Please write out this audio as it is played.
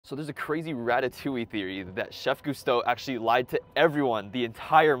So there's a crazy Ratatouille theory that Chef Gusteau actually lied to everyone the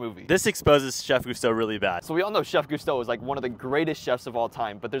entire movie. This exposes Chef Gusteau really bad. So we all know Chef Gusteau is like one of the greatest chefs of all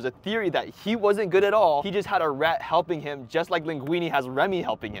time, but there's a theory that he wasn't good at all. He just had a rat helping him, just like Linguini has Remy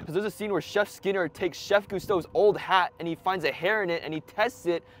helping him. Because there's a scene where Chef Skinner takes Chef Gusteau's old hat and he finds a hair in it and he tests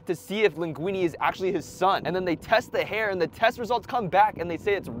it to see if Linguini is actually his son. And then they test the hair and the test results come back and they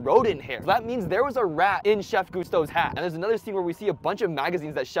say it's rodent hair. So that means there was a rat in Chef Gusteau's hat. And there's another scene where we see a bunch of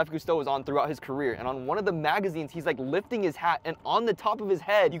magazines that Chef Gusteau was on throughout his career. And on one of the magazines, he's like lifting his hat and on the top of his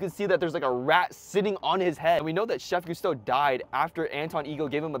head, you can see that there's like a rat sitting on his head. And we know that Chef Gusteau died after Anton Ego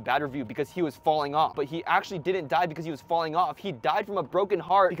gave him a bad review because he was falling off. But he actually didn't die because he was falling off. He died from a broken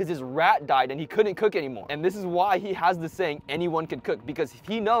heart because his rat died and he couldn't cook anymore. And this is why he has the saying, anyone can cook, because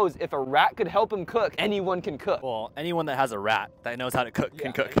he knows if a rat could help him cook, anyone can cook. Well, anyone that has a rat that knows how to cook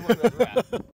can cook.